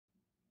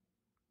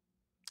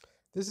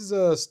This is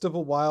a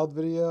Stipple Wild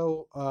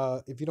video.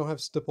 If you don't have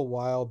Stipple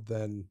Wild,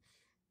 then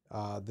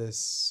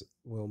this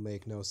will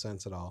make no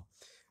sense at all.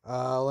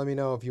 Let me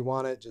know if you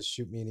want it. Just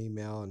shoot me an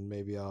email and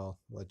maybe I'll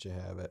let you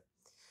have it.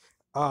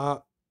 Uh,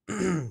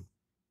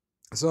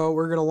 so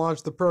we're going to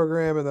launch the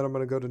program and then I'm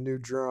going to go to new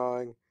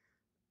drawing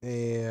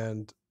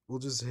and we'll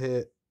just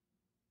hit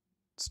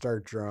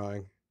start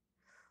drawing.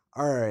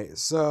 All right,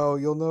 so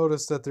you'll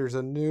notice that there's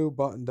a new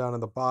button down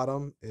at the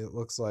bottom. It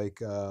looks like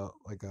a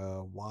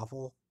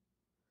waffle.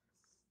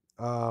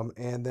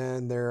 And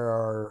then there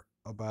are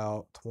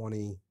about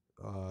 20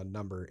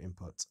 number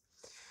inputs.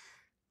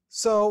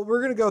 So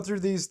we're going to go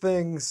through these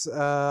things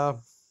kind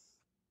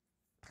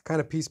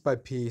of piece by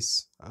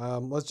piece.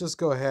 Let's just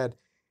go ahead.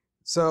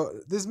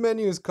 So this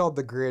menu is called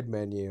the grid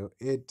menu.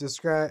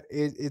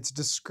 It's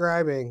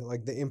describing,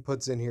 like, the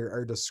inputs in here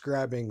are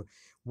describing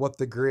what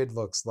the grid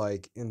looks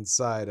like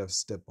inside of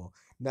Stipple.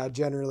 Now,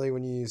 generally,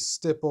 when you use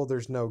Stipple,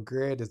 there's no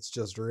grid. It's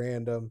just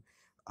random.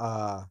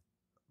 But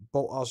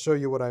I'll show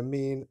you what I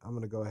mean. I'm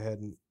going to go ahead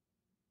and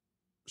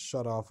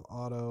shut off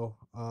auto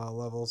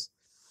levels.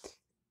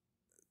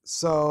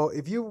 So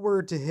if you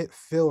were to hit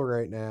fill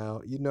right now,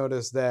 you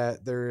notice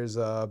that there is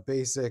a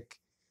basic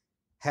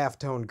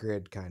halftone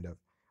grid kind of.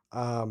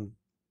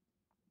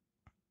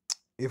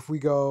 If we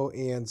go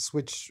and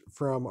switch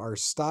from our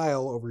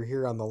style over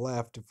here on the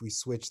left, if we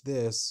switch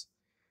this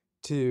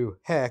to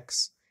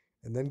hex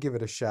and then give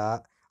it a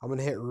shot, I'm going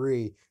to hit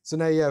re. So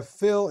now you have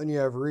fill and you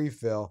have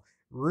refill.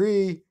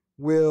 Re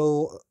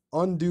will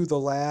undo the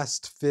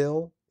last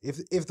fill.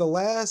 If the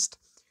last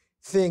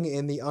thing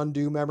in the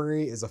undo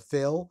memory is a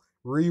fill,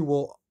 re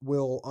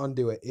will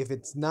undo it. If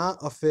it's not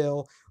a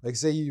fill, like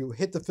say you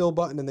hit the fill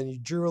button and then you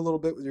drew a little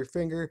bit with your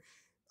finger,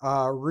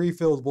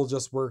 refill will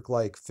just work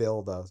like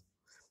fill does.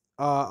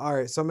 All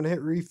right, so I'm gonna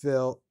hit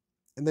refill,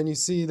 and then you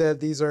see that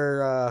these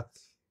are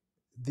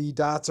the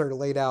dots are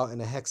laid out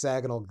in a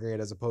hexagonal grid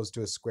as opposed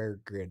to a square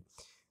grid.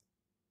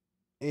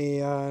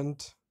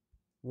 And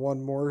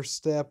one more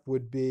step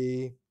would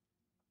be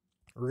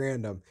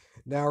random.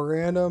 Now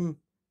random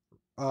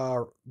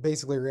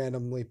basically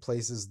randomly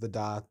places the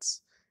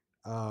dots.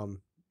 I'm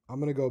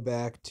going to go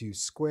back to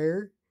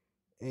square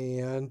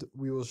and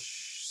we will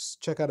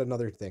check out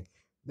another thing.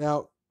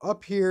 Now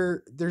up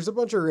here, there's a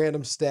bunch of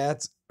random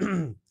stats.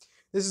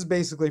 This is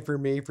basically for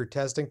me for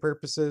testing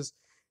purposes.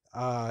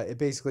 It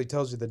basically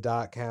tells you the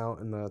dot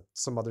count and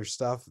some other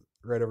stuff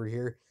right over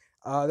here.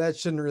 That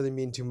shouldn't really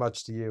mean too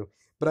much to you.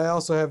 But I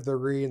also have the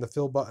re and the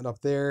fill button up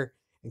there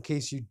in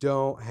case you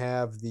don't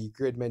have the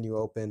grid menu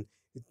open.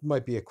 It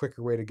might be a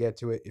quicker way to get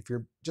to it if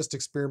you're just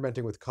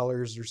experimenting with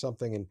colors or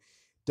something and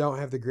don't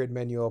have the grid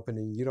menu open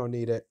and you don't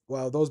need it.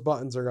 Well, those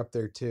buttons are up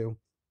there too.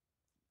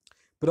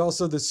 But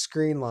also the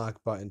screen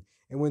lock button.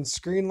 And when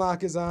screen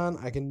lock is on,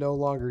 I can no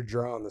longer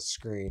draw on the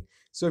screen.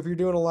 So if you're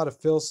doing a lot of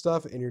fill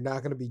stuff and you're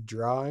not going to be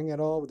drawing at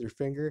all with your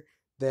finger,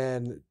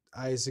 then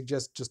I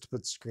suggest just to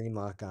put screen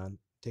lock on.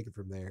 Take it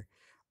from there.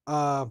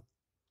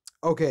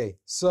 Okay,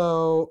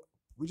 so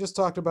we just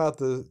talked about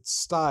the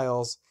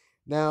styles.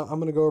 Now I'm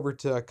going to go over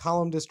to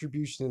column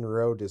distribution and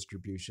row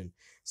distribution.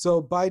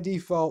 So by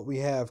default, we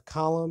have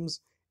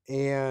columns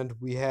and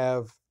we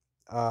have,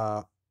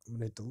 I'm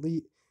going to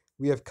delete,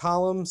 we have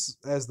columns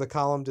as the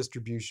column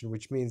distribution,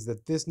 which means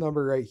that this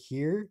number right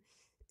here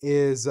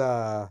is,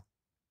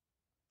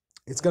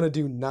 it's going to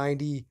do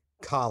 90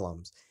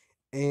 columns.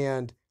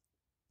 And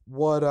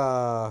what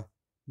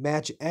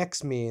match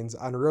X means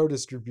on row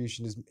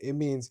distribution is it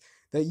means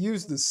that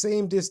use the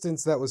same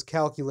distance that was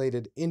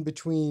calculated in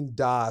between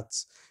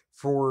dots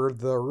for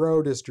the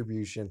row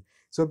distribution.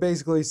 So it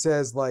basically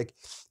says, like,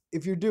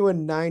 if you're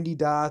doing 90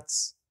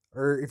 dots,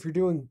 or if you're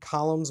doing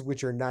columns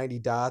which are 90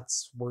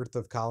 dots worth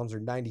of columns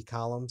or 90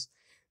 columns,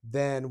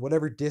 then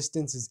whatever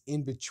distance is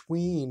in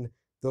between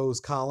those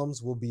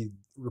columns will be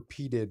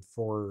repeated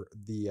for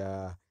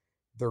the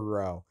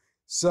row.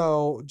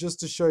 So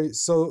just to show you,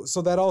 so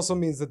that also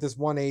means that this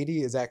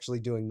 180 is actually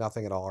doing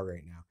nothing at all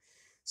right now.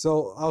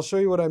 So I'll show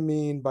you what I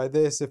mean by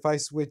this. If I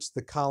switch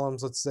the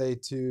columns, let's say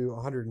to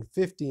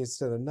 150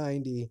 instead of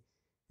 90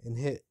 and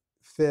hit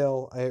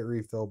fill, I hit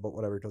refill, but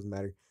whatever, it doesn't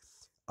matter.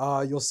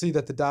 You'll see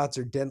that the dots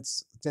are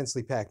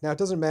densely packed. Now it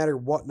doesn't matter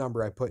what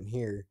number I put in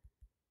here.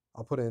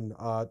 I'll put in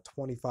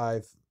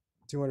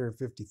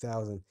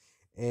 250,000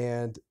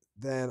 and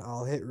then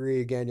I'll hit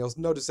re again. You'll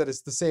notice that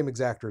it's the same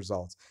exact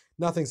results.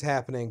 Nothing's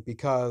happening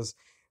because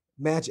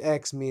match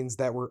X means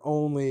that we're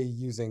only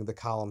using the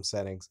column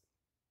settings.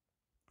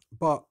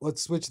 But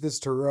let's switch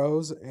this to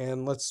rows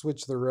and let's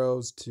switch the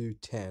rows to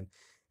 10.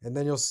 And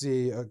then you'll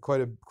see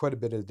quite a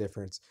bit of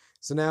difference.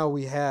 So now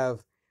we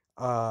have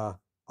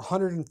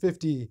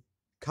 150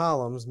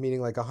 columns,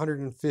 meaning like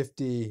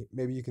 150,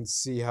 maybe you can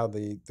see how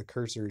the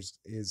cursor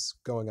is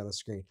going on the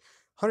screen.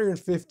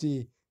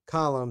 150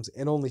 columns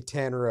and only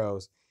 10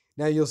 rows.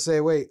 Now you'll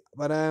say, wait,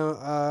 but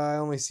I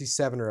only see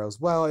 7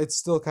 rows. Well, it's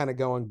still kind of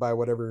going by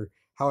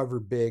however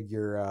big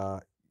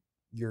your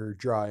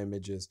draw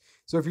image is.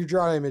 So if your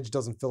draw image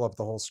doesn't fill up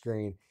the whole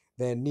screen,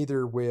 then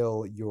neither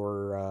will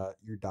your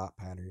dot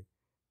pattern.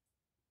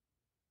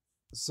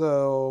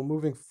 So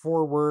moving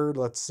forward,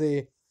 let's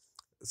see.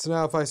 So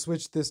now if I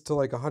switch this to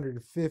like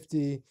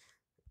 150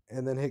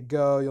 and then hit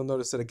go, you'll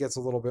notice that it gets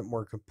a little bit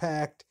more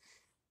compact.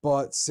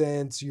 But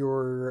since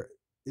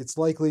it's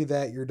likely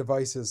that your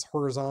device's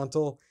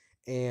horizontal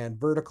and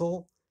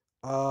vertical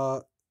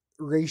uh,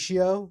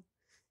 ratio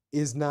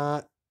is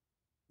not,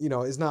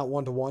 is not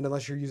 1 to 1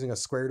 unless you're using a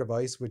square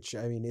device, which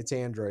I mean it's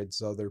Android,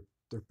 so they're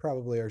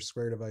probably are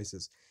square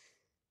devices.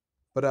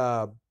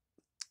 But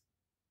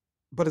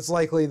it's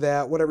likely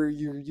that whatever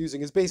you're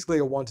using is basically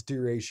a 1 to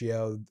 2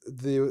 ratio.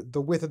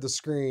 The width of the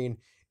screen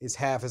is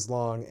half as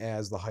long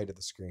as the height of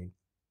the screen.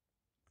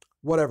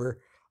 Whatever.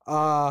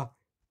 Uh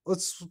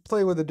let's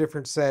play with a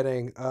different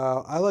setting.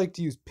 I like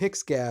to use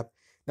pixgap.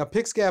 Now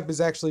pixgap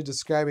is actually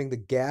describing the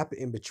gap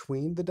in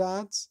between the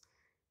dots.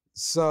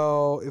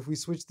 So if we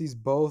switch these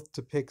both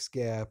to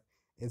pixgap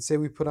and say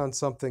we put on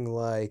something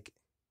like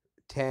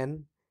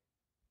 10,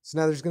 so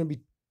now there's going to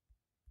be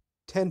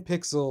 10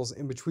 pixels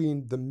in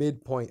between the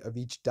midpoint of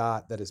each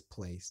dot that is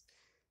placed.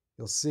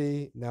 You'll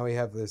see now we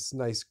have this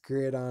nice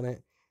grid on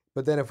it.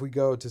 But then if we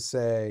go to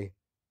say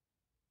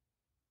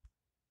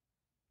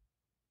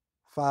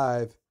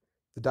 5,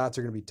 the dots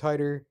are going to be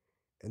tighter.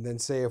 And then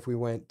say if we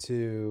went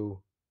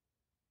to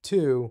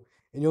 2,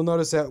 and you'll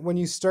notice that when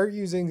you start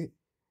using,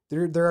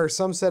 there are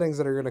some settings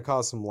that are going to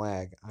cause some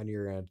lag on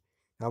your end.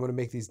 Now I'm going to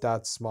make these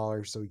dots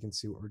smaller so we can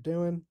see what we're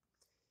doing.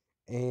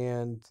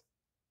 And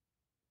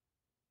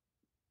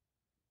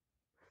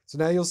so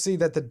now you'll see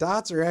that the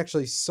dots are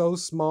actually so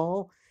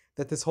small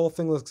that this whole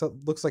thing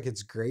looks like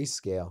it's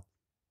grayscale.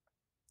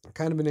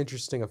 Kind of an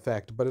interesting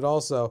effect, but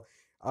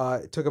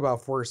it took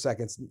about 4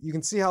 seconds. You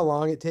can see how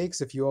long it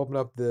takes if you open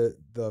up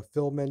the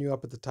fill menu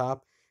up at the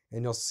top,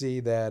 and you'll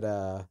see that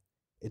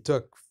it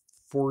took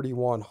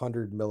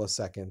 4,100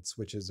 milliseconds,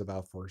 which is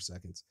about 4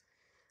 seconds.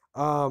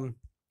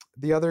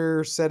 The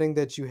other setting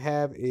that you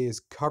have is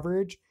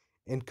coverage,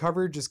 and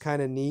coverage is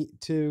kind of neat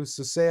too.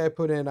 So say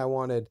I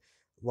wanted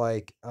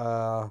like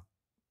 90%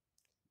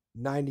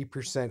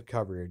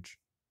 coverage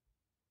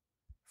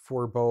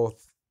for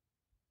both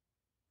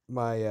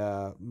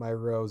my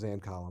rows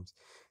and columns.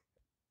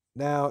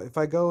 Now, if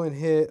I go and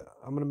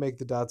I'm going to make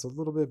the dots a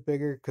little bit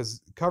bigger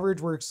because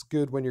coverage works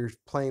good when you're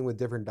playing with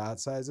different dot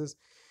sizes.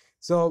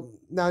 So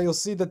now you'll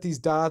see that these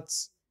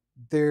dots,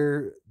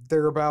 they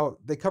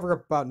cover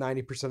up about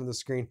 90% of the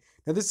screen.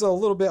 Now this is a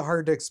little bit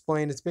hard to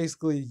explain. It's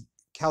basically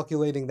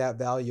calculating that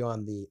value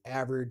on the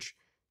average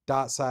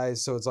dot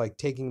size. So it's like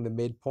taking the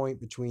midpoint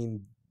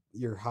between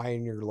your high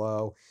and your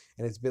low,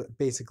 and it's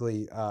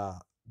basically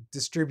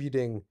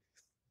distributing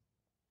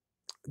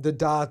the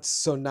dots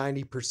so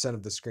 90%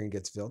 of the screen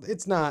gets filled.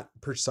 It's not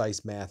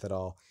precise math at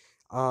all.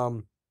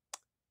 Um,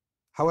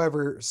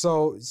 However,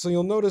 so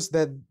you'll notice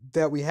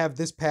that we have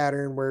this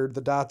pattern where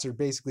the dots are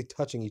basically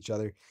touching each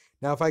other.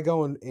 Now, if I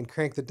go and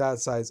crank the dot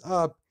size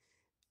up,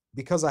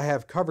 because I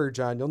have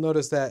coverage on, you'll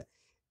notice that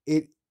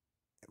it.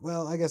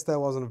 Well, I guess that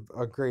wasn't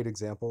a great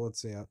example.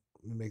 Let's see. Let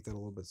me make that a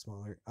little bit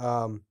smaller.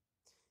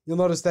 You'll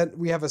notice that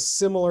we have a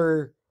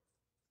similar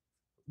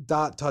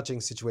dot touching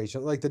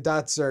situation. Like the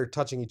dots are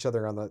touching each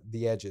other on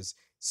the edges,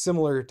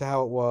 similar to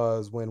how it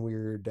was when we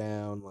were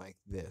down like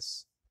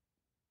this.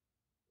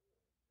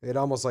 It's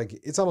almost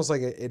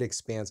like it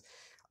expands.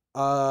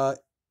 Uh,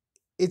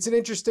 it's an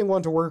interesting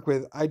one to work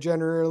with. I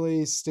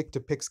generally stick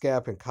to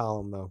pixgap and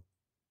column though.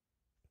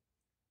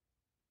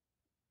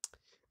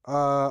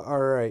 All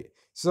right.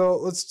 So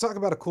let's talk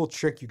about a cool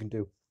trick you can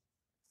do.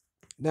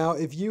 Now,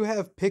 if you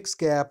have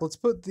pixgap, let's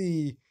put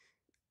the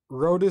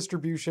row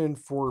distribution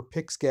for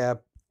pixgap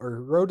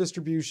or row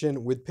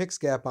distribution with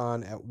pixgap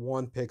on at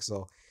 1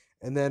 pixel,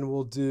 and then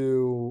we'll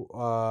do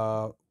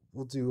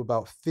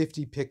about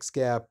 50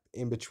 pixgap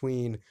in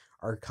between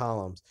our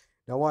columns.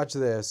 Now watch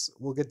this.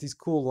 We'll get these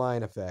cool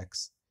line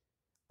effects.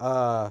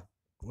 Uh,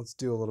 let's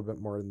do a little bit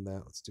more than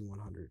that. Let's do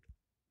 100.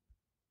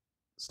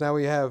 So now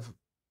we have,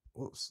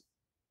 whoops,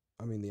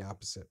 I mean the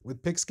opposite.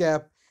 With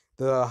pixgap,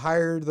 the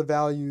higher the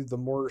value, the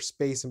more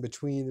space in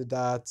between the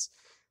dots,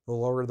 the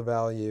lower the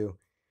value,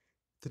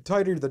 the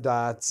tighter the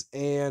dots.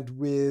 And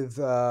with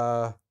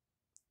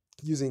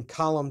using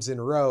columns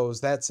and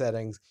rows, that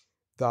settings,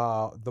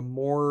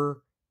 the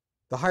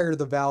higher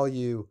the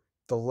value,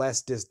 the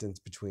less distance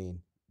between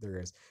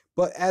there is.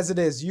 But as it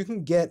is, you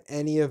can get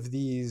any of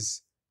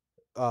these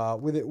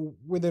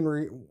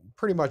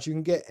pretty much you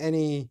can get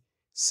any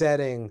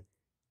setting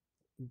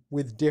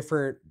with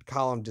different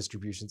column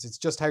distributions. It's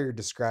just how you're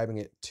describing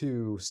it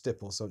to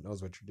Stipple so it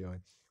knows what you're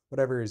doing.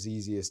 Whatever is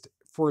easiest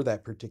for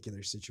that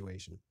particular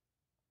situation.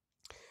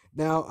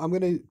 Now I'm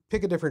going to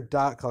pick a different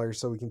dot color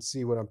so we can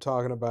see what I'm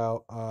talking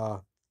about.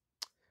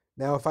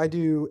 Now if I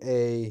do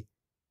a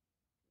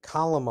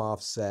column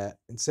offset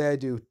and say I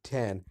do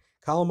 10,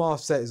 column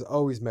offset is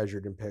always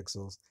measured in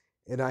pixels,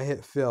 and I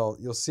hit fill,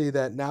 you'll see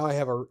that now I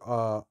have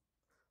a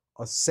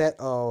set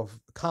of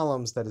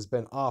columns that has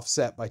been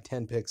offset by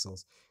 10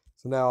 pixels.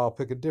 So now I'll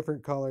pick a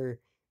different color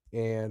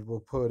and we'll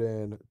put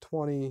in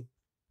 20.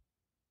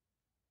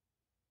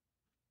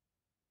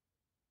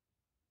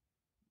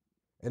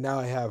 And now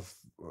I have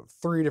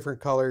 3 different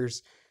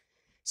colors.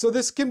 So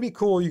this can be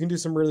cool. You can do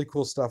some really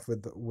cool stuff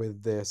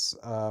with this,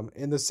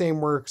 and the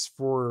same works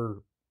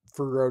for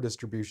row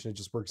distribution. It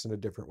just works in a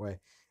different way.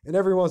 And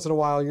every once in a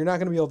while, you're not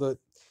going to be able to.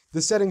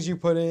 The settings you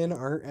put in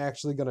aren't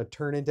actually going to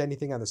turn into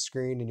anything on the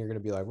screen, and you're going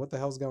to be like, "What the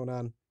hell's going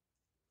on?"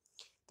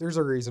 There's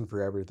a reason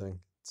for everything.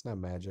 It's not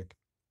magic.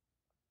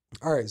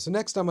 All right. So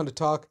next, I'm going to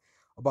talk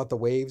about the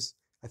waves.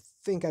 I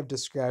think I've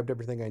described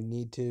everything I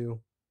need to.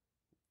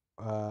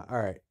 All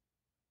right.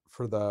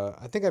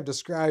 I think I've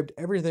described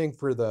everything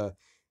for the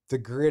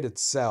grid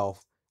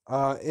itself.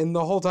 And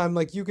the whole time,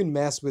 like you can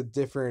mess with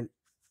different,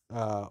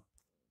 uh,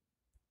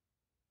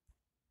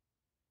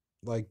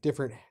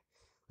 different,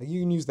 like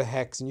you can use the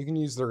hex and you can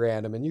use the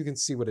random and you can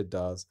see what it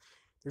does.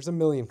 There's a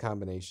million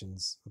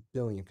combinations, a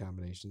billion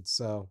combinations.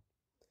 So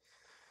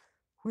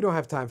we don't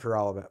have time for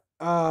all of it.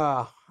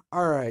 All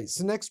right.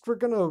 So next we're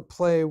gonna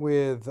play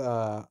with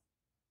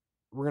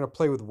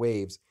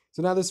waves.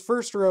 So now this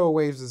first row of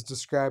waves is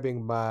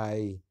describing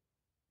my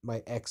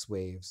X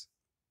waves.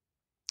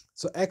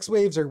 So X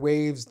waves are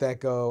waves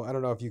that go, I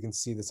don't know if you can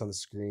see this on the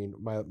screen,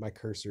 my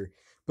cursor,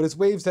 but it's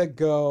waves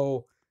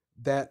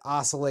that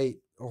oscillate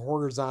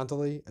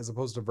horizontally as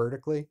opposed to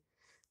vertically.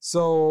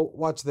 So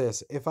watch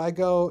this. If I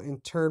go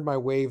and turn my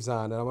waves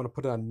on, and I'm going to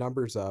put it on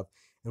numbers up,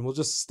 and we'll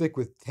just stick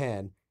with 10,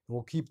 and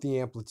we'll keep the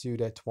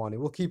amplitude at 20.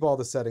 We'll keep all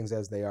the settings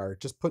as they are.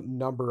 Just put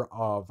number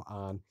of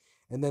on,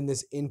 and then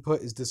this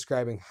input is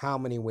describing how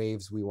many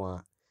waves we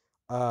want.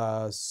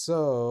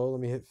 So let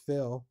me hit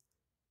fill,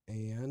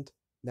 and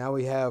now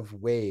we have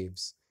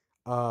waves.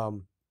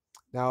 Now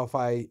if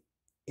I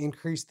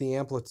increase the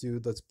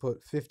amplitude, let's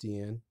put 50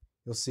 in,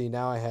 you'll see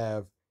now I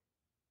have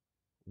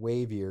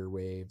wavier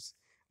waves.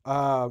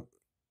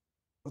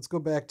 Let's go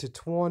back to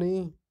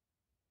 20.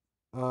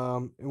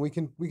 And we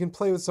can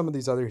play with some of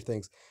these other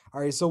things. All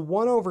right, so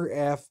 1 over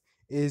F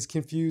is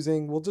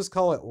confusing. We'll just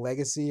call it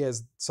legacy,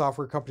 as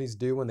software companies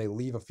do when they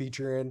leave a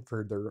feature in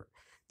for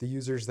the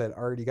users that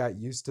already got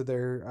used to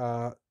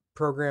their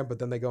program, but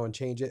then they go and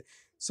change it.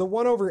 So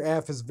 1 over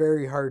F is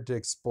very hard to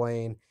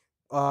explain.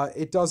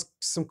 It does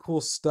some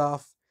cool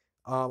stuff.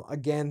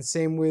 Again,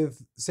 same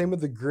with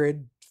the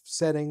grid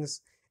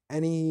settings.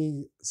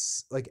 Any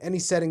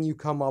setting you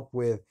come up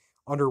with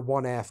under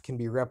 1F can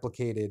be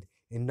replicated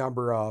in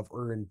number of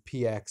or in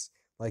PX.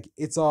 Like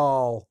it's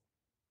all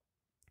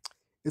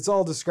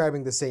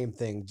describing the same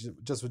thing,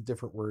 just with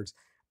different words.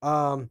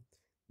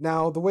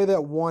 Now the way that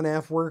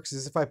 1F works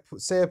is if I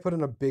put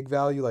in a big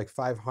value like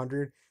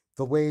 500,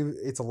 the wave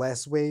it's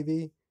less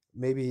wavy.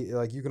 Maybe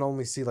like you can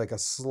only see like a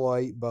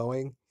slight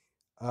bowing.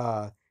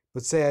 But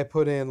say I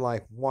put in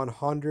like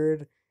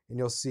 100, and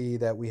you'll see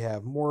that we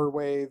have more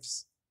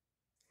waves.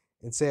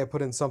 And say I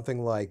put in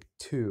something like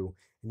 2,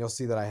 and you'll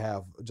see that I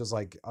have just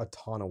like a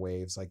ton of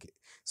waves, like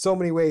so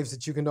many waves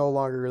that you can no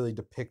longer really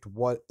depict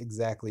what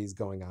exactly is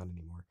going on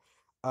anymore.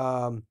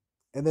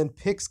 And then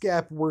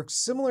pixgap works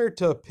similar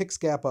to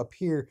pixgap up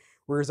here,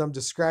 whereas I'm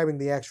describing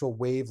the actual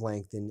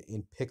wavelength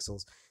in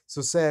pixels.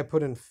 So say I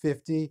put in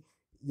 50,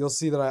 you'll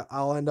see that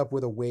I'll end up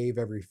with a wave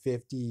every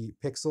 50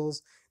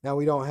 pixels. Now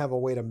we don't have a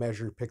way to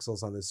measure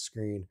pixels on this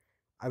screen.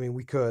 I mean,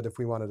 we could if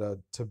we wanted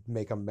to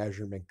make a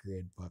measurement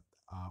grid, but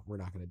we're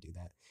not going to do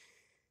that.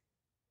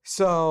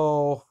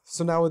 So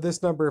now with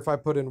this number, if I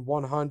put in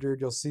 100,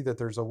 you'll see that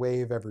there's a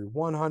wave every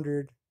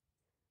 100.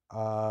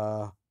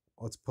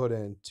 Let's put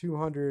in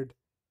 200.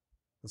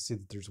 You'll see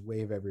that there's a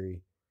wave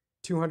every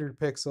 200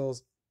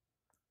 pixels.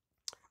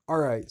 All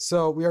right,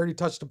 so we already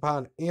touched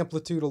upon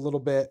amplitude a little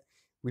bit.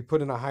 We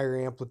put in a higher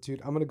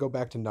amplitude. I'm going to go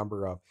back to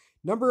number of.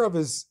 Number of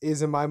is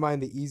in my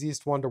mind the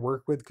easiest one to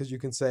work with, because you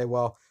can say,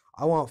 well,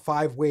 I want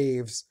 5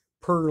 waves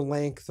per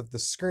length of the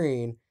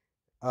screen.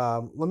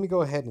 Let me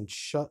go ahead and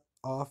shut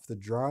off the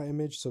draw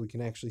image so we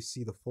can actually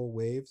see the full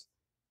waves.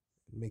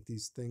 Make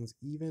these things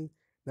even.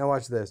 Now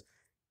watch this.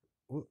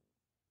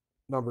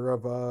 Number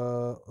of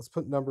let's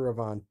put number of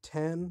on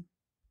 10,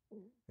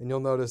 and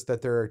you'll notice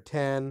that there are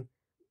 10,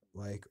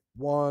 like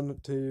 1,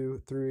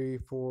 2, 3,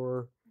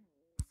 4,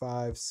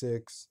 5,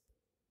 6,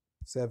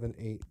 7,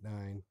 8,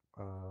 9,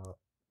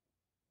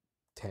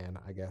 10.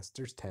 I guess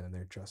there's 10 in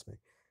there. Trust me.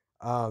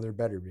 There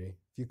better be.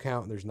 If you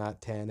count and there's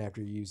not 10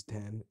 after you use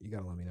 10, you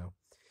gotta let me know.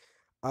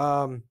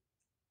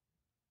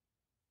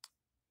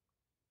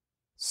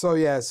 So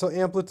yeah, so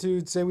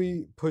amplitude, say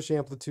we push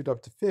amplitude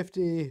up to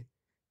 50,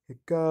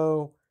 hit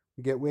go,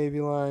 we get wavy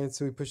lines,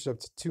 so we push it up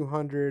to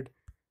 200,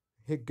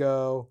 hit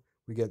go,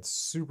 we get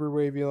super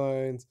wavy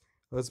lines.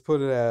 Let's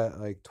put it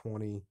at like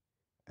 20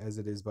 as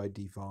it is by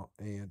default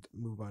and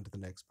move on to the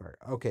next part.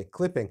 Okay,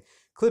 clipping.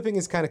 Clipping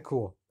is kind of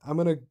cool. I'm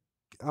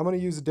gonna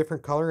use a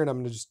different color, and I'm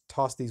gonna just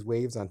toss these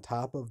waves on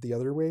top of the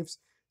other waves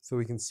so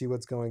we can see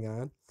what's going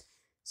on.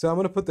 So I'm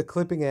going to put the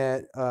clipping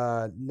at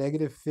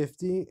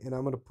 -50, and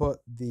I'm going to put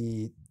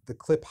the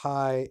clip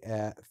high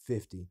at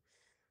 50.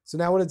 So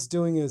now what it's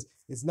doing is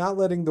it's not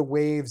letting the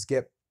waves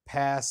get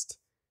past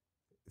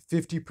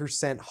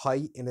 50%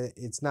 height, and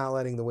it's not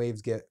letting the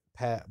waves get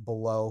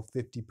below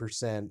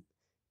 50%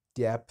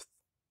 depth.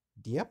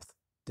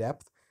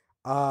 Depth.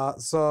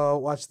 So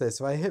watch this.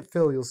 If I hit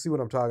fill, you'll see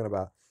what I'm talking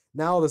about.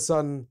 Now all of a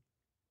sudden,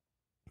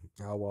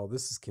 Oh, well,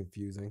 this is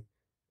confusing.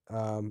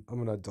 I'm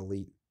going to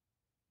delete.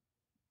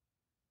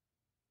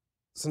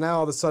 So now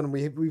all of a sudden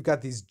we've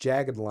got these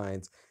jagged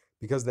lines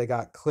because they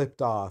got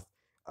clipped off.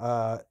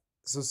 Uh,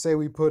 so say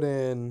we put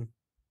in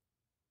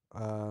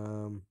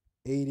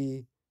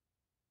 80,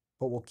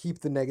 but we'll keep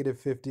the negative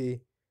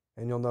 50,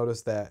 and you'll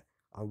notice that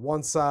on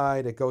one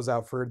side it goes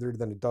out further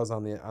than it does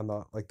on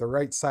the like the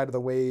right side of the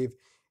wave.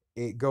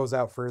 It goes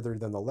out further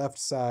than the left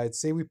side.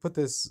 Say we put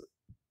this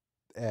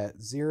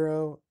at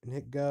 0 and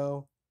hit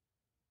go,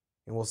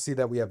 and we'll see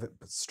that we have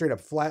straight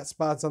up flat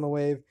spots on the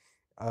wave.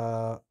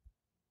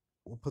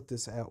 We'll put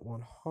this at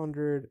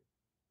 100,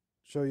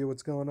 show you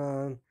what's going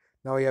on.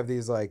 Now we have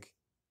these like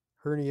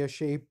hernia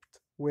shaped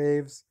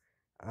waves.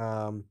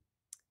 So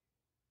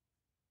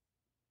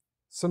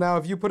now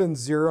if you put in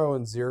 0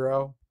 and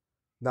 0,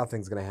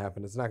 nothing's going to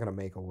happen. It's not going to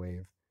make a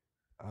wave.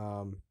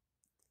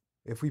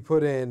 If we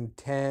put in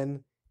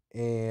 10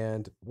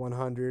 and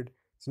 100,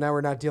 so now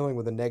we're not dealing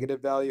with a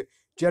negative value.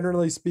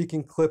 Generally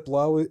speaking, clip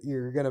low,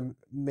 you're going to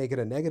make it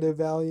a negative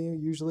value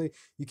usually.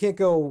 You can't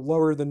go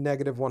lower than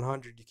negative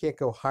 100. You can't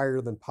go higher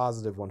than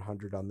positive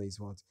 100 on these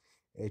ones.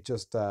 It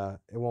just, it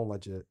won't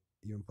let you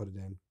even put it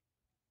in.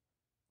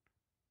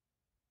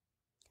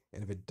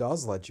 And if it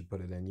does let you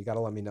put it in, you got to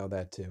let me know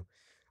that too.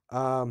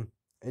 And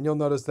you'll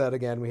notice that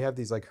again, we have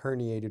these like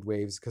herniated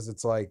waves because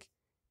it's like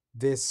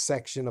this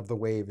section of the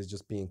wave is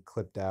just being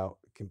clipped out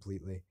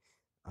completely.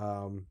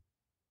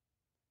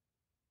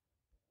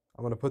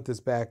 I'm going to put this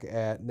back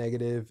at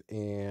negative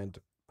and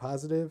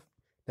positive,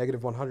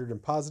 negative 100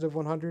 and positive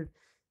 100.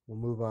 We'll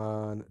move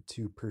on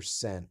to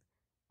percent.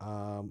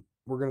 We're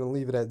going to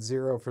leave it at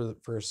 0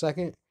 for a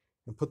second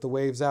and put the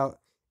waves out.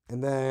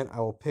 And then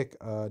I will pick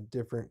a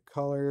different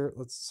color.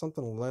 Let's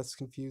something less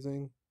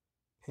confusing.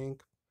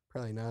 Pink,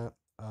 probably not.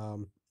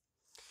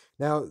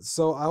 Now,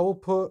 so I will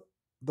put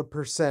the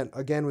percent.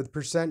 Again, with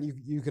percent,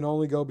 you can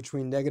only go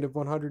between negative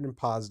 100 and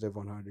positive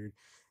 100.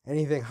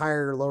 Anything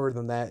higher or lower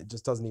than that, it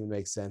just doesn't even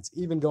make sense.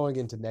 Even going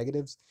into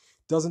negatives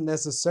doesn't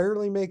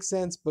necessarily make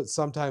sense, but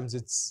sometimes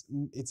it's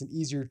an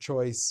easier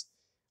choice.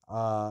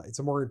 It's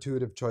a more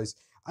intuitive choice.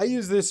 I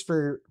use this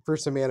for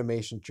some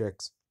animation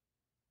tricks.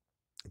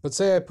 But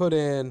say we're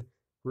going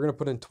to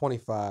put in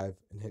 25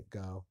 and hit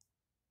go.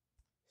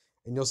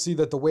 And you'll see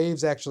that the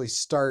waves actually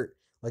start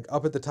like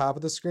up at the top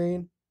of the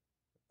screen.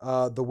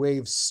 The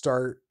waves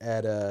start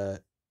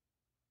at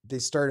they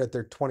start at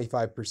their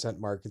 25%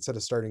 mark instead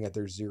of starting at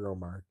their 0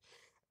 mark.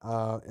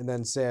 And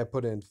then say I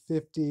put in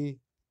 50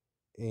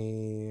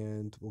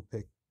 and we'll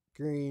pick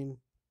green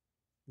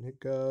and hit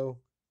go.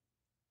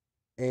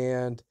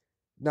 And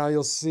now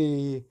you'll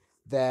see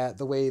that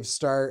the waves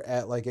start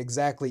at like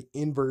exactly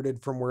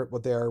inverted from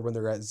what they are when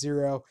they're at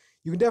 0.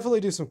 You can definitely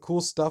do some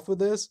cool stuff with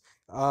this.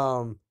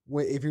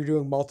 If you're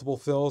doing multiple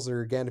fills, or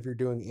again, if you're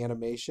doing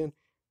animation.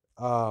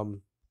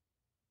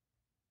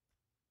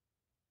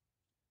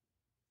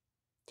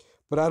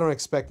 But I don't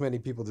expect many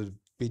people to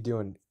be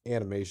doing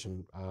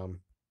animation. I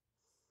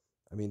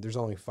mean, there's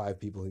only 5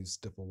 people who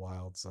Stipple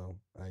Wild, so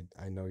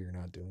I know you're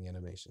not doing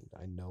animation.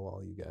 I know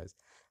all you guys.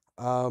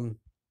 All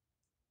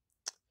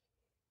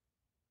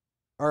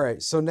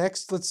right, so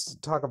next let's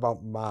talk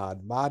about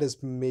mod. Mod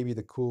is maybe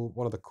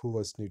one of the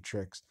coolest new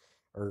tricks,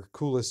 or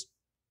coolest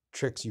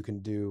tricks you can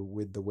do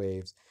with the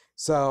waves.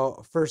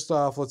 So first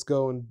off, let's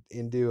go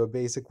and do a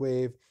basic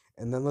wave,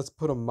 and then let's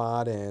put a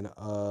mod in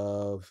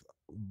of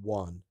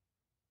 1.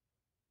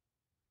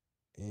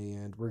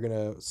 And we're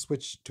going to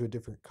switch to a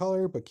different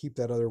color, but keep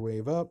that other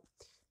wave up.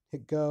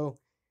 Hit go.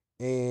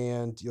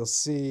 And you'll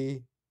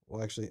see,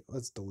 well, actually,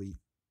 let's delete.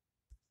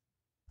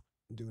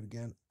 Do it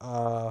again.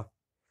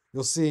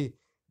 You'll see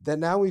that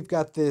now we've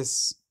got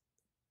this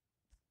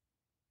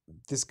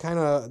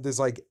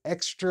like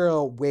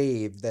extra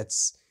wave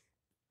that's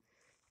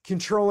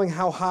controlling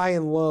how high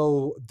and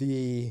low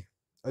the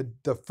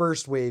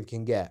first wave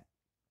can get.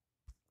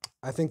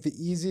 I think the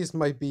easiest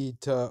might be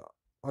to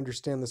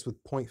understand this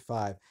with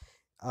 0.5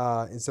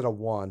 instead of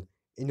 1.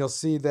 And you'll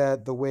see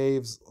that the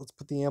waves, let's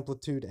put the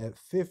amplitude at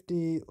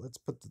 50. Let's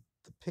put the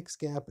pix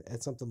gap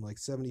at something like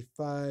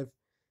 75.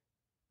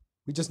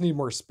 We just need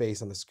more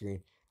space on the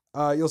screen.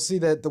 You'll see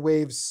that the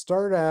waves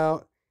start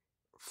out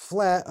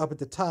flat up at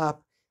the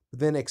top, but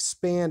then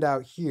expand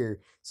out here.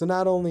 So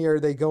not only are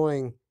they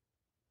going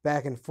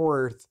back and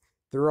forth,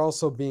 they're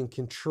also being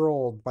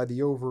controlled by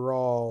the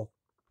overall,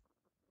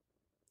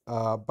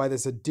 by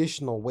this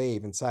additional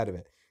wave inside of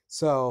it.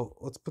 So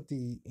let's put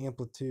the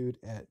amplitude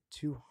at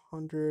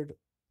 200,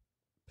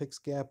 pix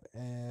gap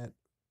at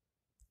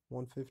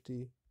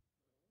 150.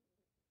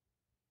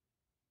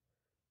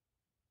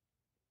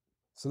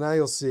 So now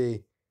you'll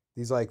see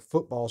these like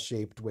football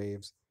shaped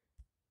waves.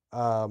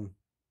 But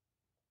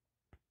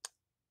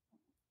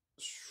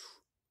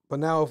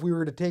now if we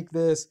were to take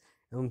this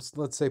and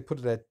let's say put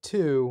it at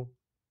 2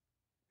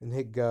 and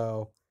hit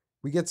go,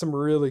 we get some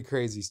really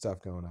crazy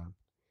stuff going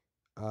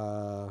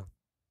on.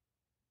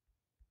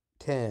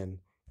 10,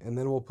 and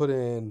then we'll put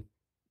in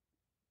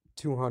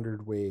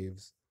 200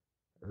 waves,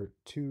 or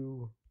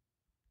 2.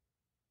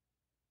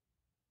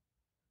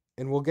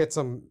 and we'll get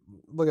some.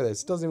 Look at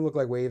this. It doesn't even look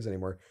like waves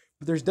anymore.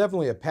 But there's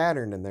definitely a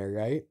pattern in there,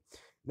 right?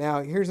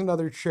 Now, here's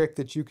another trick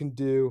that you can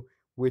do,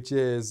 which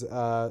is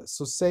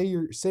so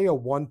say a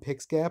one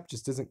pix gap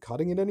just isn't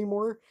cutting it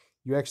anymore.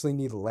 You actually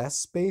need less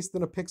space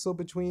than a pixel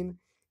between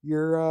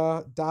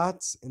your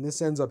dots, and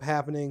this ends up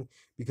happening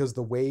because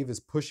the wave is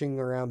pushing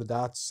around the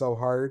dots so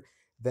hard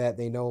that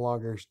they no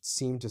longer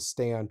seem to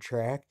stay on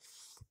track.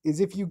 Is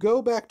if you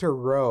go back to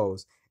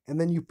rows and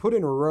then you put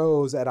in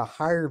rows at a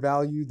higher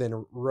value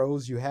than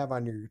rows you have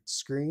on your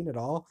screen at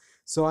all.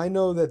 So I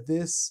know that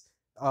this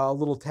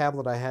little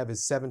tablet I have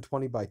is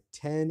 720 by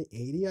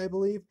 1080, I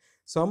believe.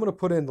 So I'm going to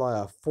put in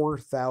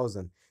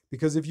 4,000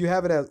 because if you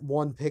have it at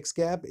one pix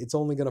gap, it's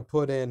only going to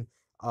put in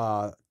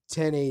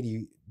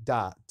 1080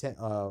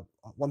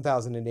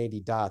 1080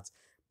 dots.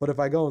 But if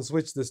I go and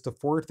switch this to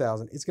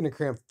 4,000, it's going to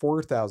cram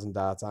 4,000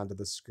 dots onto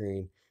the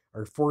screen,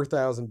 or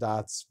 4,000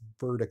 dots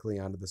vertically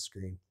onto the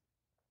screen.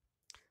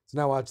 So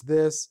now watch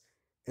this.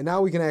 And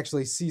now we can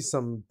actually see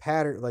some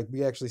pattern, like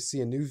we actually see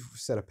a new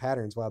set of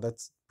patterns. Wow,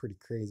 that's pretty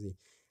crazy.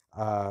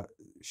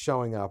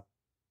 Showing up.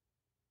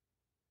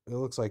 It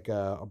looks like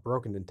a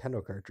broken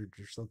Nintendo cartridge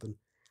or something.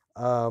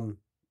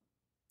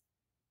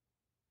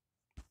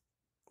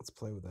 Let's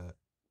play with that.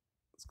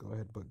 Let's go ahead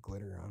and put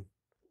glitter on.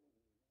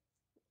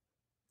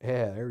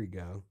 Yeah, there we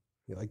go.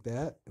 You like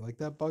that? You like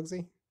that,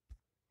 Bugsy?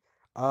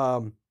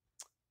 Um,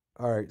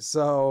 all right,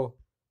 so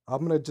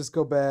I'm gonna just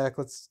go back.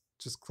 Let's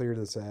just clear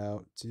this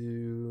out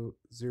to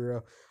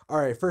 0. All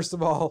right, first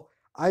of all,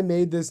 I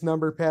made this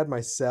number pad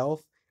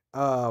myself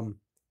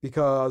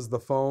because the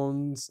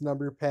phone's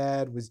number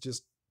pad was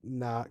just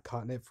not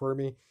cutting it for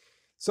me.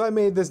 So I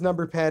made this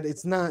number pad.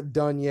 It's not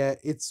done yet.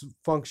 It's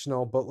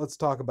functional, but let's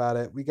talk about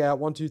it. We got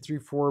 1, 2, 3,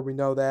 4. We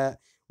know that.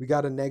 We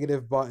got a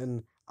negative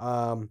button.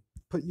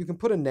 You can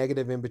put a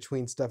negative in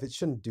between stuff. It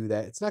shouldn't do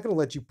that. It's not going to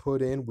let you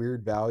put in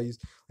weird values.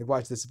 Like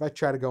watch this. If I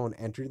try to go and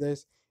enter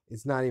this,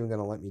 it's not even going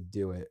to let me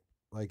do it.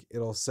 Like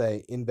it'll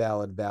say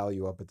invalid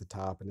value up at the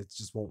top, and it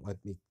just won't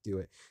let me do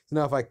it. So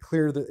now if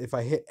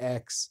I hit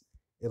X,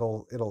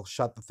 it'll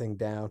shut the thing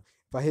down.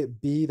 If I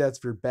hit B, that's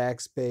for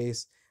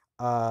backspace.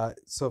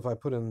 So if I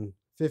put in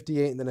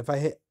 58, and then if I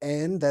hit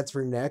N, that's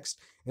for next,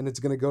 and it's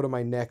going to go to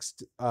my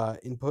next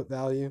input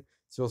value.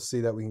 So you'll see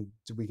that we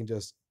can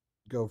just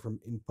go from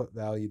input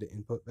value to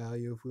input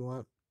value if we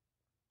want.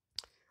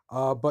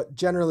 But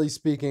generally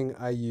speaking,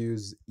 I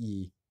use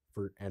E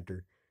for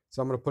enter.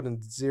 So I'm going to put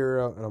in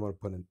 0 and I'm going to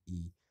put in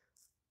E.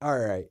 All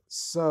right,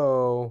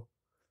 so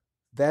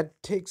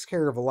that takes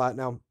care of a lot.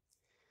 Now,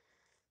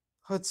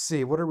 let's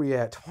see, what are we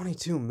at?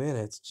 22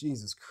 minutes.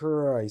 Jesus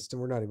Christ,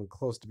 and we're not even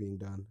close to being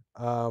done.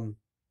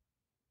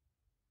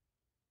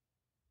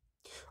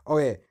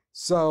 Okay,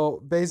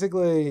 so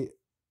basically,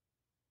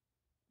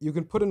 you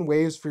can put in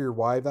waves for your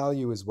Y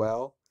value as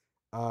well.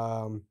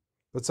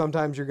 But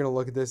sometimes you're going to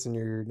look at this and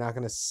you're not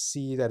going to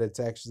see that it's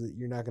actually,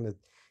 you're not going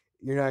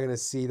to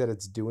see that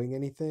it's doing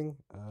anything.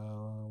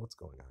 What's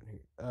going on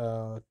here?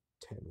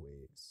 10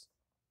 waves.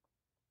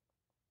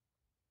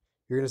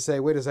 You're going to say,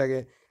 wait a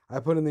second, I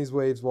put in these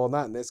waves. Well,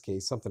 not in this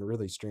case. Something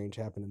really strange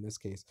happened in this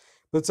case.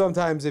 But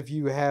sometimes if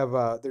you have,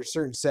 there's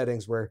certain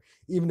settings where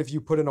even if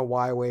you put in a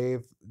Y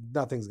wave,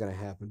 nothing's going to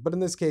happen. But in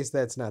this case,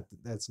 that's not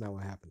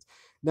what happens.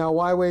 Now,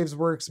 Y waves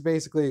works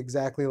basically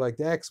exactly like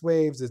the X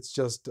waves. It's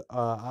just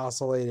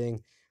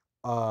oscillating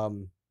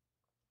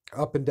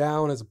up and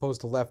down as opposed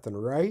to left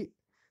and right.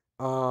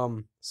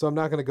 So I'm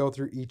not going to go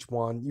through each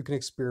one. You can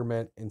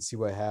experiment and see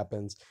what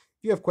happens.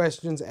 If you have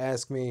questions,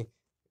 ask me.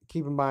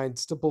 Keep in mind,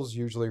 Stipple's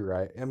usually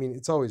right. I mean,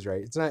 it's always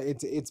right.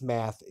 It's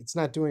math. It's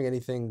not doing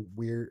anything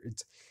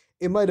weird.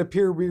 It might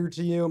appear weird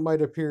to you. It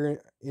might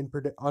appear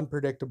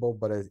unpredictable,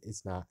 but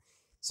it's not.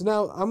 So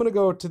now I'm going to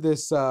go to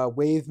this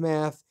wave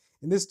math,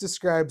 and this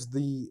describes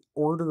the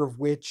order of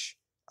which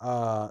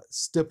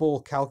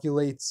Stipple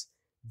calculates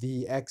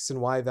the X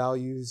and Y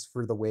values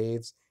for the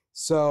waves.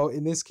 So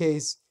in this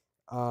case,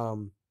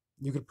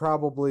 you could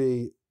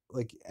probably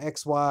like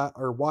XY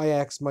or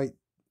YX might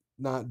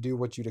not do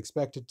what you'd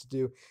expect it to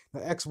do. Now,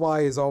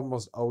 XY is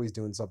almost always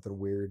doing something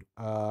weird.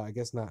 I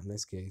guess not in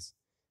this case.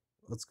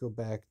 Let's go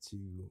back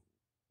to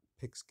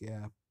pix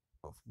gap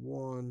of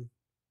 1.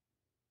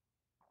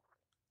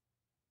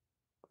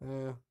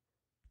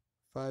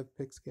 5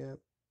 pix gap.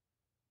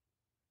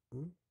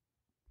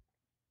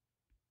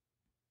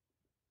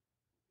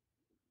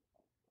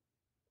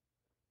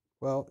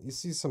 Well, you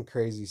see some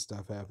crazy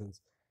stuff happens.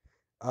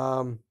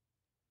 Oh,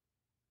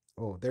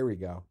 there we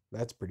go.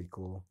 That's pretty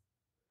cool.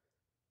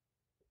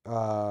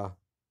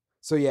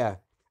 So yeah,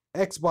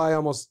 XY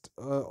almost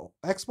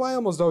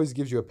always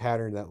gives you a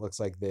pattern that looks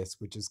like this,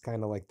 which is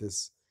kind of like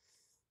this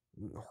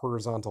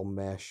horizontal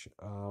mesh.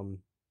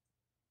 I'm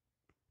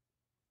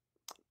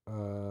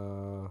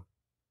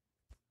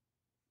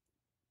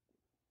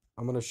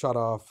gonna shut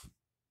off.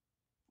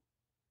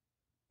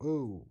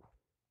 Ooh.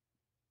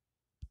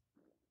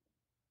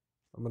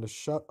 I'm gonna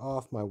shut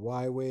off my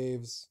Y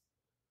waves.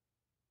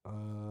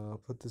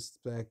 Put this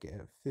back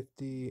at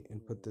 50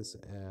 and put this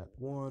at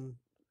 1.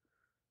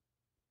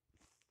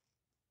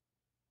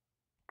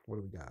 What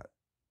do we got?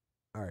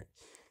 All right.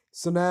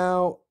 So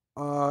now,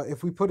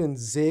 if we put in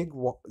zag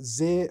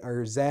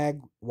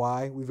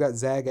y, we've got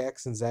zag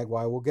x and zag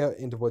y. We'll get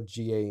into what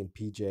GA and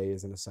PJ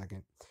is in a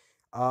second.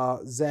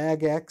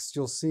 Zag x,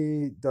 you'll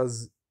see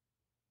does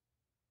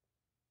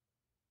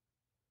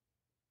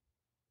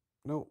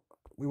no.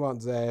 We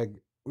want zag.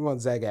 We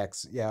want zag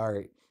x. Yeah, all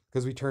right.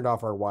 Because we turned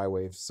off our y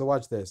waves. So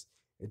watch this.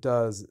 It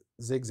does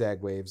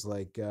zigzag waves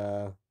like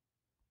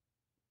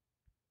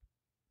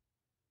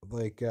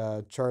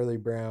Charlie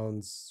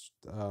Brown's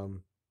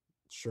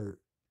shirt.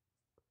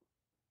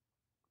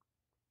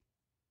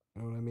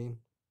 You know what I mean? You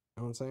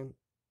know what I'm saying?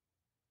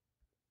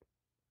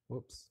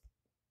 Whoops.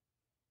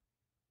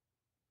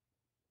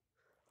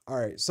 All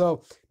right,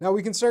 so now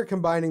we can start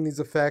combining these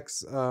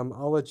effects.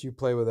 I'll let you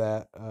play with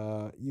that.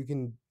 You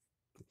can,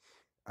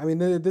 I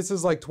mean, this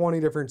is like 20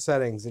 different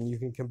settings, and you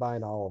can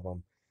combine all of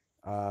them.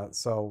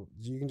 So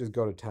you can just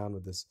go to town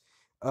with this.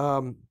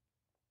 Um,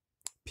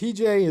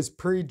 PJ is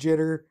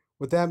pre-jitter.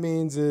 What that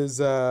means is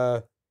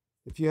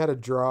if you had a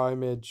draw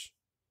image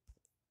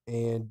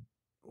and,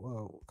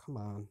 whoa, come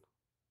on.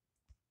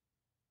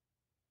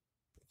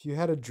 If you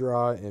had a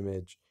draw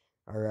image,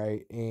 all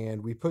right,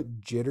 and we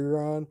put jitter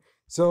on,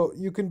 so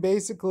you can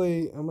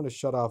basically, I'm going to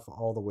shut off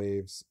all the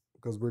waves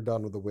because we're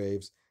done with the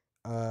waves.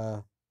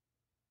 Uh,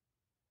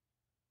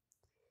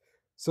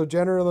 so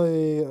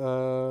generally,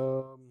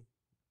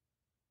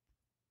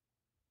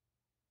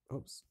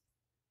 oops.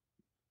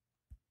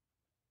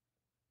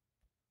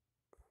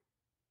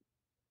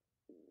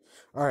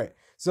 All right.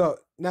 So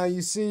now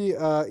you see,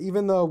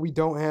 even though we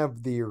don't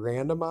have the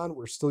random on,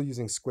 we're still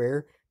using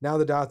square. Now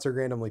the dots are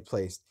randomly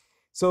placed.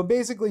 So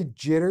basically,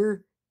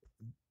 jitter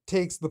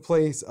takes the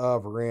place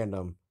of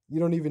random. You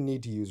don't even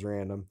need to use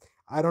random.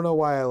 I don't know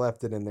why I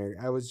left it in there.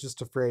 I was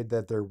just afraid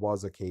that there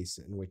was a case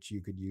in which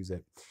you could use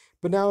it.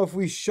 But now if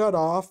we shut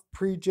off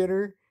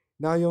pre-jitter,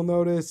 now you'll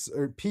notice,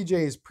 or PJ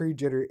is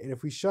pre-jitter, and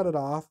if we shut it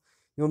off,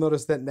 you'll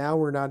notice that now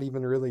we're not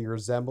even really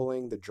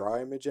resembling the draw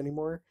image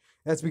anymore.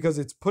 That's because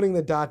it's putting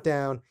the dot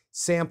down,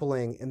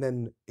 sampling, and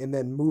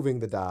then moving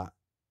the dot,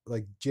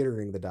 like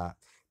jittering the dot.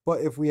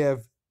 But if we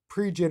have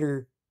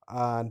pre-jitter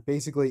on,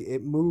 basically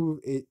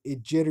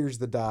it jitters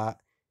the dot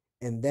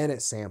and then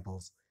it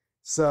samples.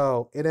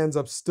 So it ends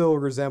up still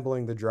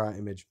resembling the draw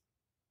image.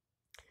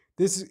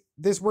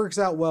 This works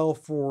out well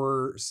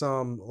for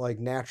some like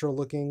natural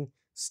looking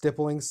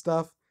stippling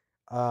stuff.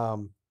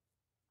 Um,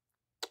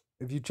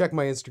 if you check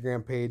my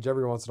Instagram page,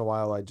 every once in a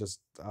while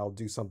I'll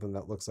do something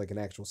that looks like an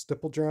actual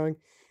stipple drawing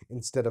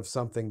instead of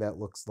something that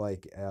looks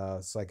like a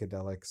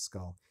psychedelic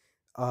skull.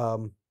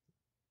 Um,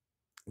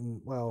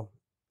 well,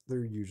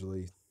 they're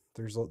usually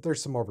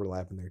there's some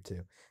overlap in there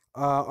too.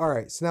 All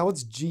right, so now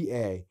it's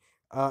GA.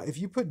 If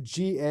you put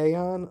GA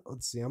on,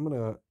 let's see, I'm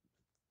gonna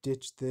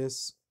ditch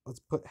this. Let's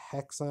put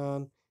hex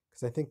on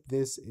because I think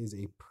this is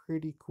a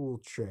pretty cool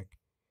trick.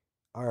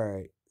 All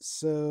right,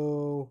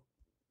 so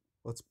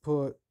let's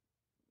put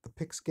the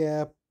pix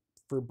gap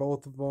for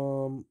both of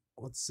them.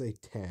 Let's say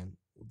 10.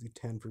 We'll do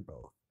 10 for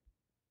both.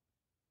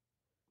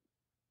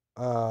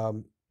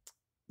 Um,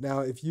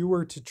 Now, if you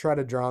were to try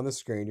to draw on the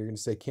screen, you're going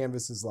to say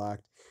canvas is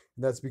locked.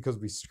 And that's because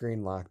we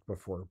screen locked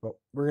before. But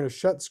we're going to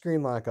shut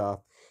screen lock off.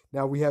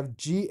 Now we have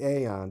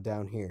GA on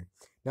down here.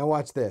 Now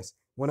watch this.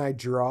 When I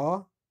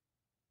draw,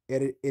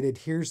 it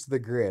adheres to the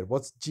grid.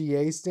 What's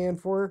GA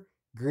stand for?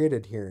 Grid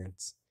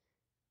adherence.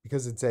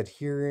 Because it's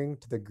adhering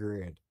to the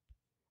grid.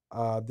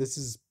 This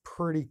is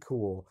pretty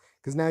cool.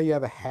 Because now you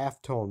have a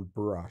halftone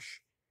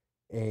brush.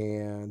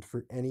 And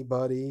for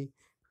anybody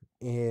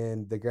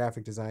in the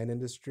graphic design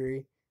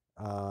industry,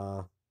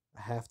 a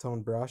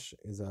halftone brush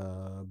is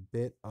a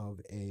bit of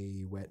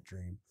a wet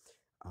dream.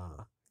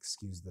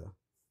 Excuse the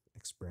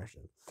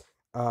expression.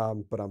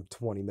 But I'm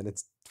 20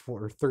 minutes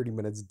or 30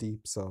 minutes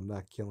deep, so I'm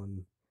not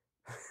killing.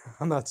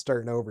 I'm not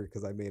starting over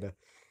because I made a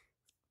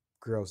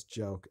gross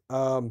joke.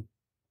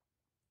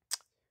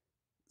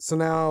 So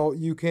now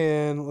you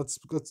can let's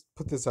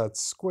put this at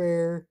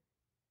square,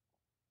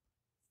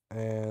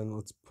 and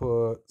let's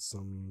put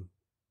some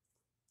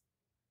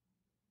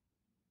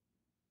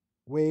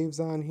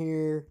waves on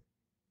here.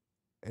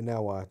 And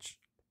now watch.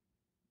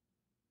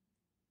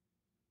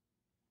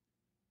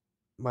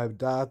 My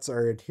dots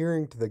are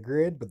adhering to the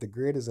grid, but the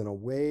grid is in a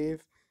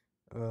wave.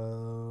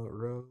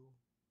 Row.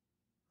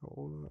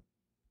 Hold on.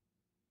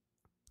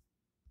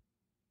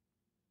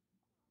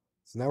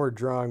 So now we're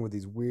drawing with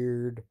these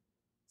weird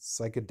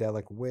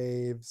psychedelic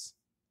waves.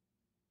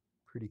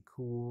 Pretty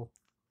cool.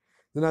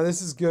 So now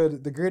this is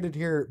good. The grid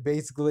adhere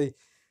basically,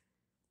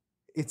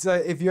 it's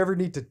if you ever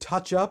need to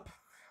touch up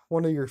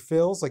one of your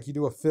fills, like you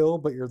do a fill,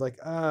 but you're like,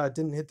 I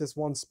didn't hit this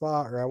one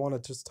spot, or I want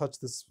to just touch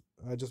this.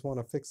 I just want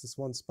to fix this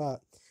one spot.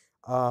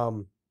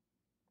 Um,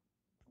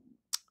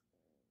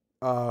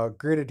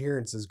 Grid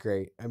adherence is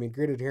great. I mean,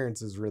 grid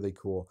adherence is really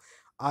cool.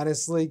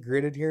 Honestly,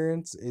 grid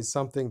adherence is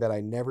something that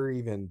I never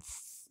even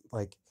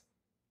like.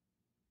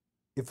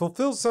 It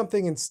fulfills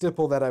something in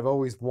Stipple that I've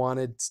always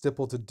wanted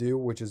Stipple to do,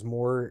 which is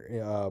more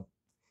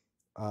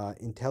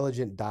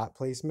intelligent dot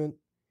placement.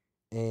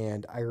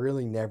 And I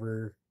really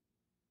never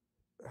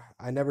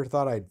I never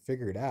thought I'd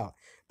figure it out.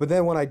 But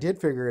then when I did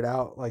figure it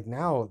out, like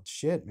now,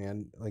 shit,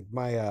 man, like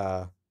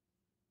my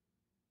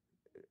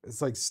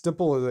it's like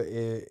Stipple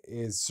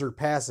is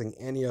surpassing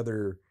any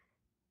other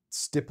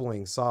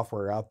stippling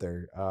software out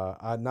there.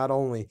 Not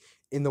only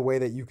in the way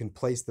that you can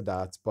place the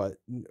dots, but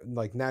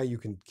like now you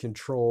can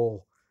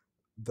control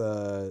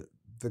the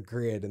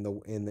grid and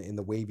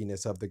the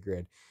waviness of the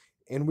grid,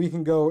 and we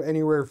can go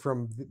anywhere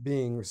from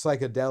being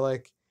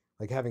psychedelic,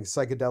 like having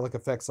psychedelic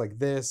effects like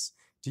this,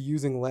 to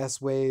using less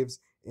waves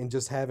and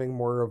just having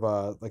more of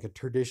a like a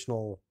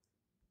traditional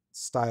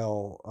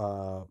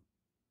style,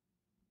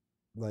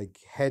 like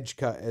hedge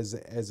cut as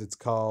it's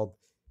called.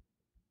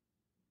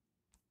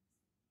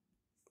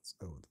 Let's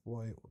go with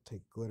white. We'll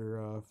take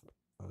glitter off.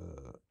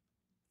 Uh,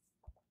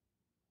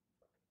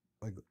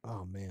 like,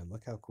 oh man,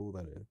 look how cool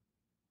that is.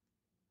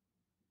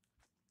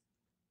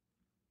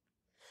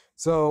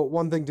 So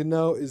one thing to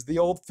note is the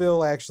old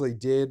fill actually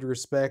did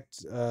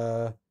respect.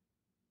 The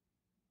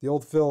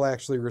old fill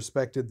actually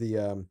respected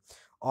the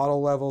auto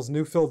levels.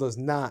 New fill does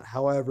not.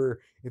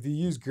 However, if you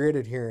use grid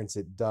adherence,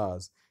 it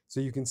does. So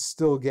you can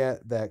still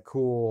get that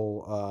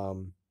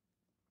cool,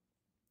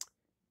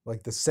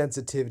 like the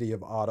sensitivity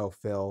of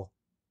autofill,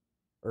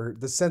 or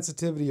the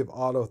sensitivity of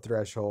auto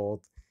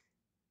threshold,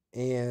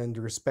 and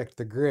respect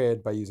the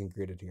grid by using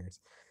grid adherence.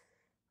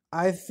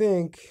 I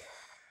think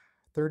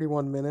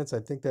 31 minutes. I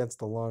think that's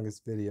the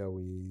longest video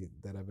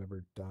that I've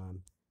ever done.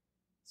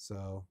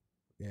 So,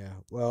 yeah.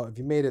 Well, if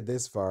you made it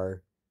this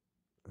far,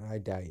 I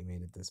doubt you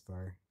made it this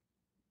far.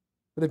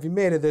 But if you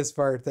made it this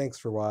far, thanks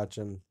for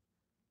watching.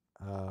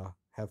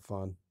 Have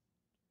fun.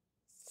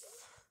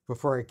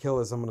 Before I kill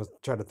this, I'm gonna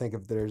try to think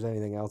if there's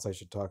anything else I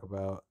should talk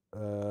about.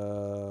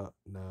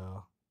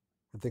 No.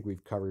 I think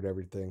we've covered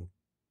everything.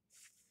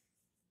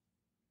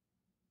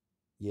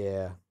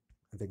 Yeah,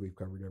 I think we've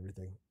covered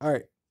everything. All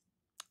right.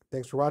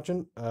 Thanks for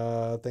watching.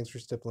 Thanks for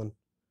stippling.